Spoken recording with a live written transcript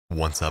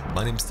What's up,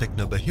 my name's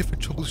TechNoba here for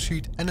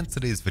Troubleshoot, and in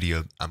today's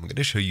video, I'm going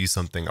to show you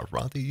something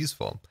rather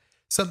useful.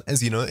 So,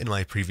 as you know, in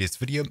my previous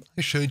video,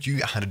 I showed you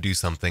how to do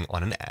something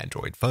on an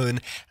Android phone,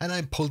 and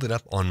I pulled it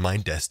up on my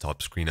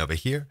desktop screen over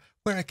here,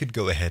 where I could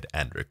go ahead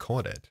and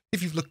record it.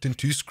 If you've looked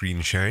into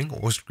screen sharing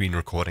or screen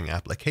recording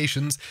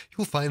applications,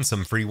 you'll find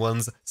some free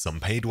ones, some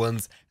paid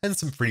ones, and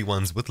some free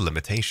ones with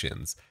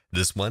limitations.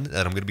 This one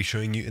that I'm going to be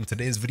showing you in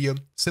today's video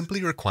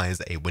simply requires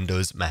a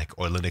Windows, Mac,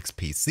 or Linux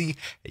PC,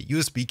 a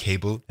USB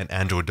cable, an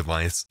Android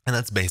device, and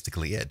that's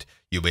basically it.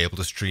 You'll be able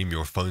to stream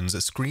your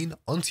phone's screen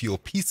onto your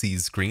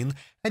PC's screen,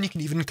 and you can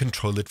even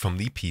control it from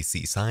the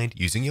PC side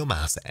using your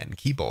mouse and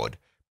keyboard.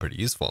 Pretty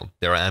useful.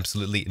 There are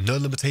absolutely no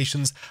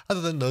limitations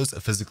other than those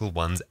physical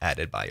ones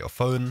added by your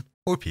phone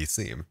or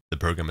PC. The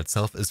program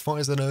itself, as far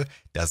as I know,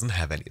 doesn't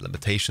have any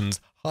limitations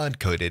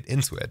hard-coded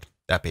into it.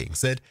 That being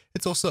said,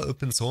 it's also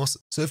open source,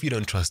 so if you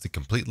don't trust it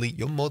completely,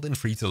 you're more than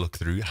free to look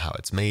through how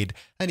it's made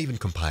and even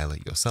compile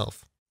it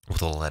yourself.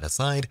 With all that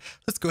aside,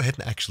 let's go ahead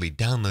and actually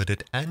download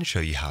it and show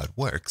you how it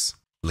works.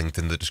 Linked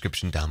in the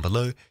description down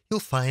below, you'll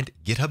find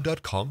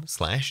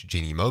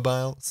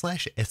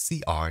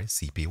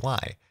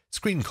github.com/genimobile/scrcpy.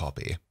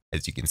 Scrcpy.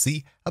 As you can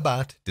see,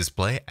 about,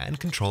 display, and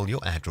control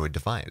your Android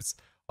device.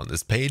 On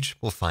this page,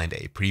 we'll find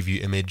a preview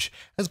image,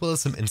 as well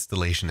as some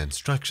installation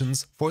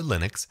instructions for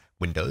Linux,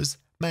 Windows,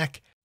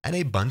 Mac, and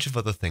a bunch of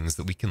other things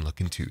that we can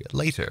look into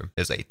later.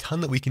 There's a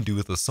ton that we can do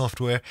with the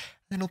software,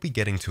 and I'll be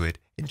getting to it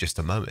in just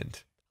a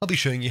moment. I'll be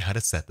showing you how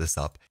to set this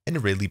up in a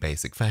really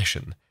basic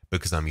fashion.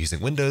 Because I'm using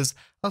Windows,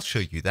 I'll show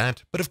you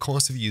that, but of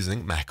course if you're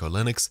using Mac or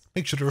Linux,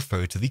 make sure to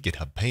refer to the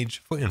GitHub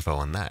page for info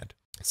on that.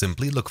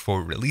 Simply look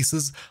for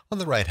releases on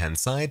the right-hand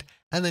side,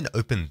 and then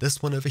open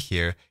this one over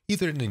here,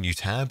 either in a new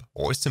tab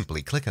or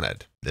simply click on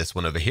it. This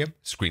one over here,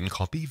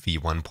 Scrcpy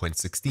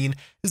v1.16,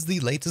 is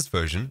the latest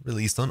version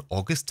released on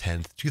August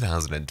 10th,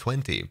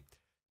 2020.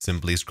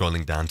 Simply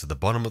scrolling down to the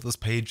bottom of this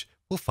page,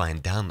 we'll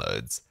find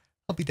downloads.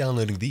 I'll be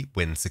downloading the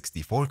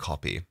Win64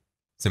 copy.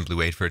 Simply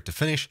wait for it to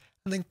finish,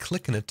 and then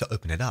click on it to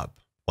open it up.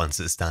 Once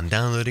it's done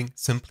downloading,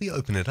 simply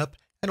open it up,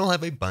 and it'll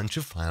have a bunch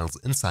of files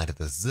inside of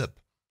this zip.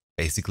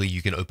 Basically,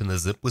 you can open the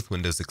zip with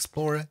Windows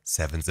Explorer,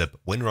 7-zip,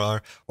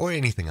 WinRAR, or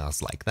anything else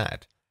like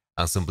that.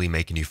 I'll simply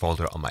make a new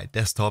folder on my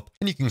desktop,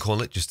 and you can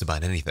call it just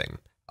about anything.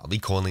 I'll be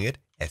calling it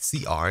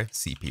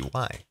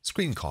Scrcpy,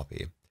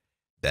 Scrcpy.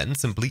 Then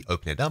simply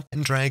open it up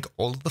and drag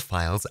all of the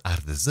files out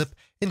of the zip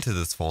into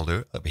this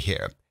folder over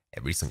here,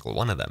 every single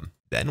one of them.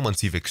 Then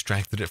once you've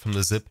extracted it from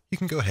the zip, you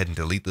can go ahead and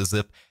delete the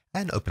zip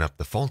and open up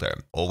the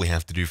folder. All we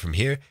have to do from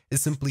here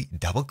is simply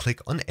double-click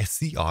on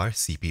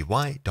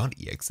scrcpy.exe.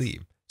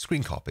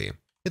 Scrcpy.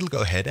 It'll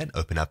go ahead and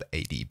open up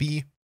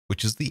ADB,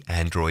 which is the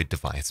Android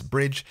device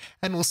bridge,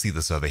 and we'll see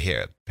this over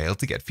here. Failed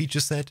to get feature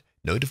set,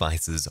 no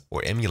devices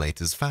or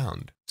emulators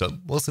found. So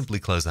we'll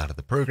simply close out of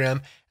the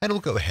program, and we'll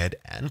go ahead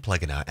and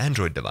plug in our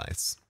Android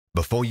device.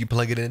 Before you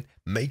plug it in,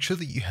 make sure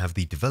that you have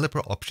the developer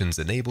options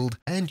enabled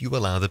and you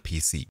allow the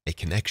PC a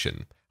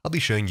connection. I'll be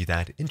showing you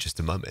that in just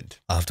a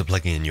moment. After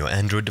plugging in your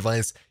Android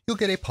device, you'll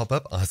get a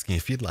pop-up asking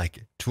if you'd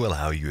like to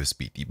allow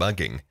USB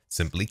debugging.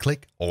 Simply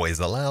click Always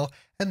Allow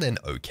and then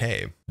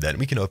OK. Then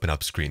we can open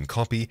up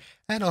Scrcpy,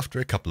 and after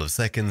a couple of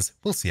seconds,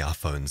 we'll see our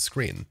phone's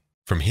screen.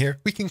 From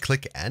here, we can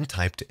click and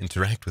type to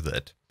interact with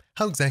it.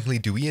 How exactly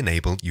do we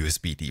enable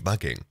USB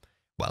debugging?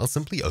 Well,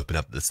 simply open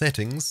up the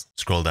settings,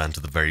 scroll down to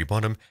the very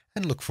bottom,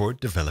 and look for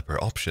developer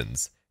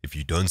options. If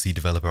you don't see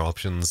developer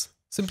options,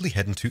 simply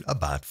head into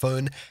About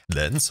Phone,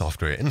 then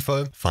Software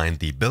Info, find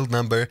the build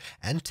number,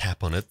 and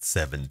tap on it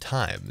 7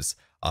 times.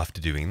 After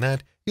doing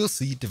that, you'll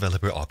see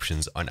developer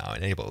options are now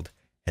enabled.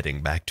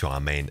 Heading back to our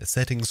main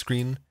settings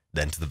screen,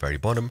 then to the very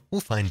bottom, we'll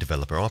find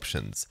developer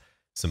options.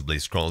 Simply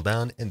scroll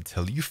down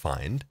until you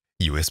find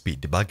USB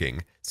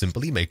debugging.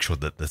 Simply make sure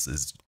that this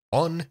is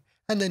on,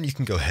 and then you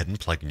can go ahead and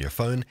plug in your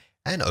phone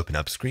and open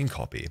up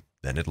Scrcpy.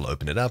 Then it'll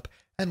open it up,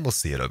 and we'll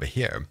see it over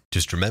here.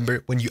 Just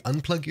remember, when you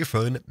unplug your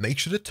phone, make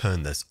sure to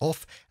turn this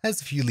off,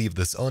 as if you leave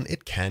this on,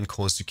 it can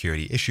cause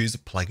security issues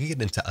plugging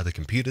it into other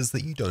computers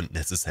that you don't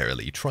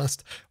necessarily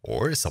trust,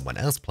 or someone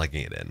else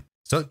plugging it in.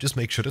 So just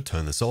make sure to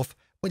turn this off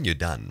when you're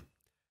done.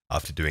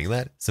 After doing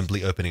that,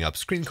 simply opening up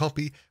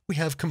Scrcpy, we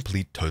have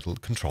complete total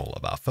control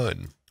of our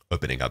phone.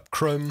 Opening up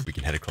Chrome, we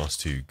can head across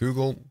to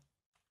Google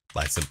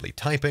by simply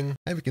typing,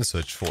 and we can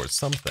search for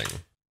something.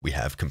 We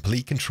have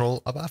complete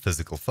control of our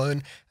physical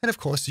phone, and of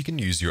course you can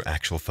use your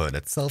actual phone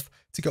itself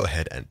to go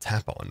ahead and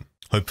tap on.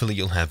 Hopefully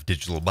you'll have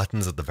digital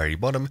buttons at the very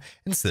bottom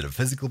instead of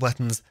physical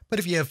buttons, but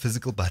if you have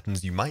physical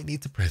buttons you might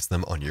need to press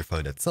them on your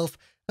phone itself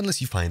unless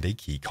you find a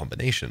key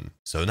combination.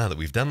 So now that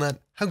we've done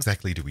that, how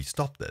exactly do we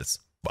stop this?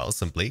 Well,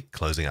 simply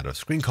closing out of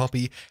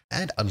Scrcpy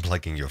and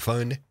unplugging your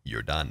phone,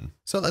 you're done.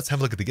 So let's have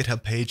a look at the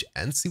GitHub page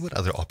and see what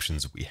other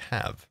options we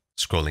have.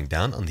 Scrolling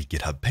down on the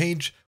GitHub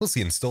page, we'll see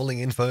installing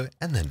info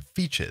and then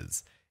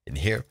features. In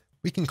here,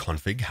 we can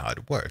configure how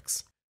it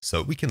works.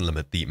 So we can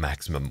limit the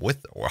maximum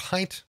width or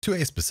height to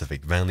a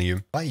specific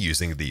value by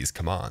using these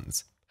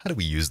commands. How do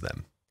we use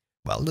them?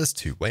 Well, there's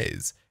 2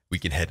 ways. We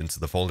can head into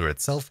the folder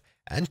itself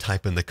and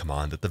type in the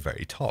command at the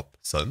very top.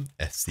 So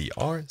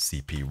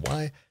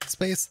scrcpy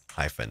space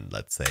hyphen,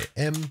 let's say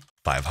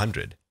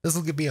M500. This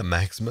will give me a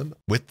maximum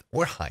width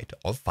or height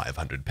of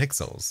 500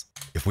 pixels.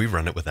 If we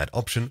run it with that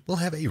option, we'll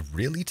have a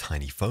really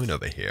tiny phone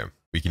over here.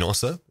 We can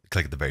also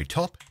click at the very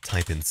top,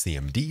 type in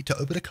CMD to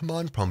open a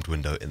command prompt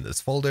window in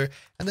this folder,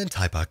 and then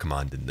type our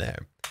command in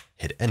there.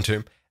 Hit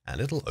enter,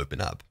 and it'll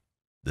open up.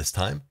 This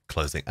time,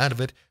 closing out of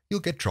it, you'll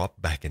get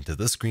dropped back into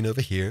the screen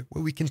over here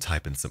where we can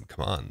type in some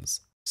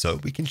commands. So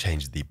we can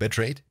change the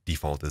bitrate,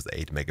 default is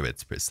 8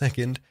 megabits per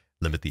second,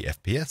 limit the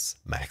FPS,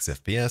 max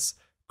FPS,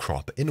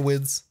 crop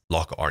inwards,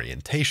 lock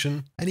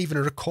orientation, and even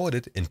record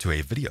it into a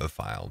video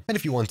file. And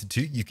if you wanted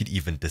to, you could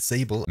even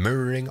disable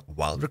mirroring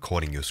while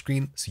recording your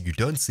screen so you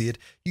don't see it,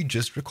 you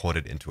just record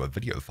it into a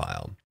video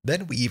file.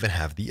 Then we even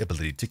have the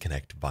ability to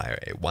connect via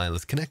a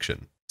wireless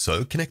connection.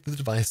 So connect the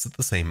device to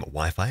the same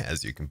Wi-Fi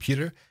as your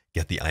computer,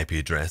 get the IP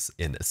address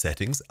in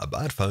settings,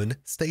 about phone,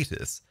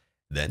 status.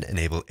 Then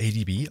enable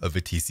ADB over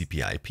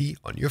TCP/IP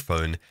on your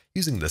phone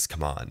using this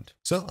command.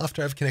 So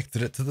after I've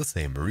connected it to the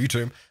same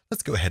router,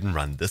 let's go ahead and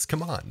run this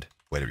command.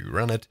 Where do we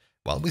run it?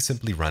 Well, we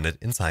simply run it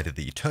inside of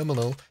the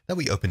terminal that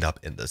we opened up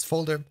in this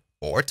folder,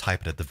 or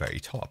type it at the very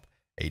top,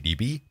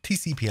 ADB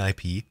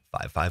TCP/IP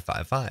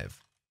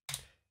 5555.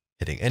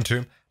 Hitting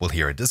enter, we'll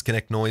hear a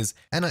disconnect noise,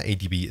 and our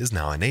ADB is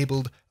now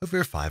enabled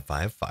over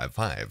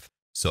 5555.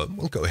 So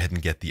we'll go ahead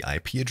and get the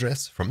IP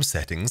address from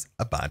settings,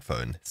 about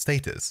phone,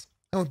 status.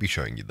 I won't be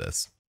showing you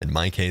this. In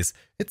my case,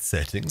 it's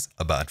settings,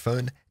 about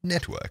phone,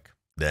 network.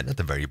 Then at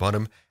the very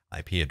bottom,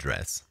 IP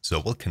address. So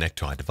we'll connect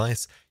to our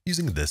device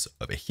using this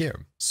over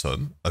here.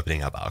 So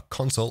opening up our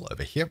console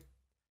over here,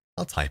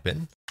 I'll type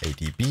in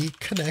ADB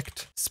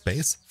connect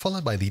space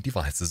followed by the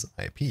device's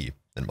IP.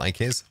 In my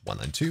case,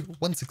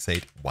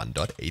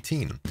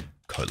 192.168.1.18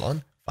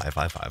 colon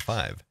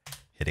 5555.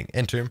 Hitting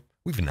enter,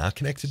 we've now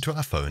connected to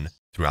our phone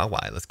through our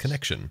wireless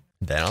connection.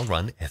 Then I'll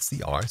run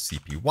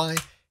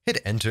scrcpy,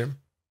 hit enter,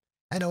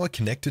 and now we're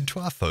connected to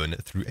our phone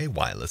through a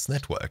wireless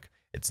network.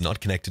 It's not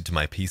connected to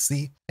my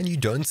PC, and you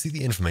don't see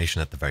the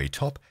information at the very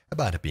top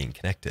about it being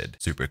connected.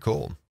 Super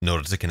cool. In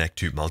order to connect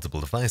to multiple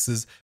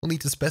devices, we'll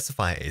need to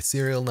specify a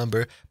serial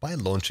number by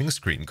launching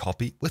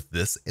Scrcpy with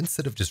this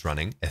instead of just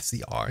running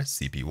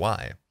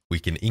scrcpy. We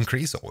can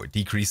increase or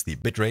decrease the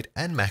bitrate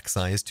and max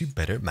size to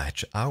better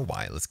match our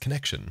wireless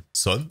connection.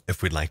 So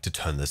if we'd like to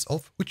turn this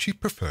off, which you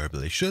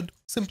preferably should,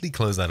 simply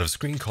close out of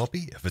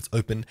Scrcpy if it's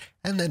open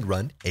and then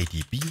run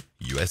ADB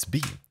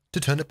USB to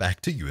turn it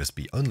back to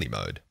USB only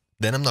mode.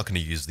 Then I'm not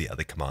going to use the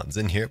other commands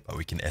in here, but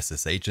we can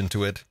SSH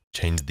into it,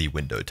 change the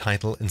window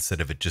title instead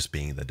of it just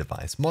being the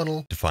device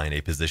model, define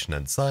a position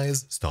and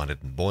size, start it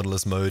in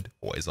borderless mode,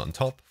 always on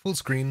top, full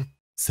screen,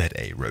 set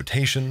a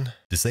rotation,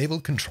 disable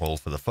control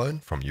for the phone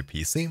from your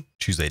PC,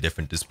 choose a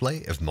different display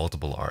if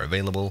multiple are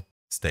available,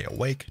 stay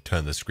awake,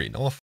 turn the screen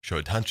off,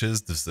 show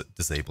touches,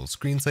 disable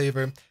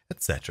screensaver,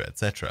 etc,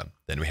 etc.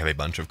 Then we have a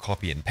bunch of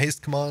copy and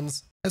paste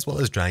commands, as well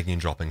as dragging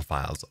and dropping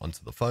files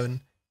onto the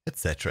phone,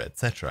 etc,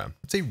 etc.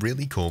 It's a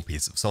really cool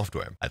piece of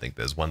software. I think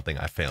there's one thing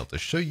I failed to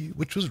show you,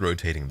 which was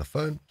rotating the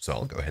phone, so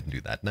I'll go ahead and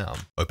do that now.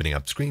 Opening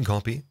up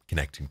Scrcpy,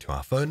 connecting to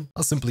our phone,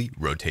 I'll simply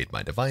rotate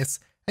my device,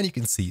 and you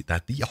can see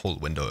that the whole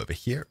window over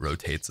here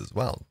rotates as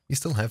well. You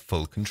still have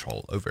full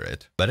control over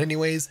it. But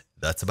anyways,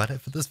 that's about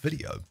it for this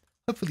video.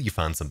 Hopefully you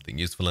found something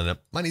useful in it.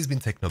 My name's been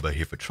Technobo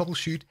here for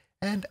Troubleshoot,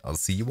 and I'll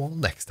see you all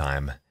next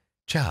time.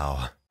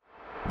 Ciao.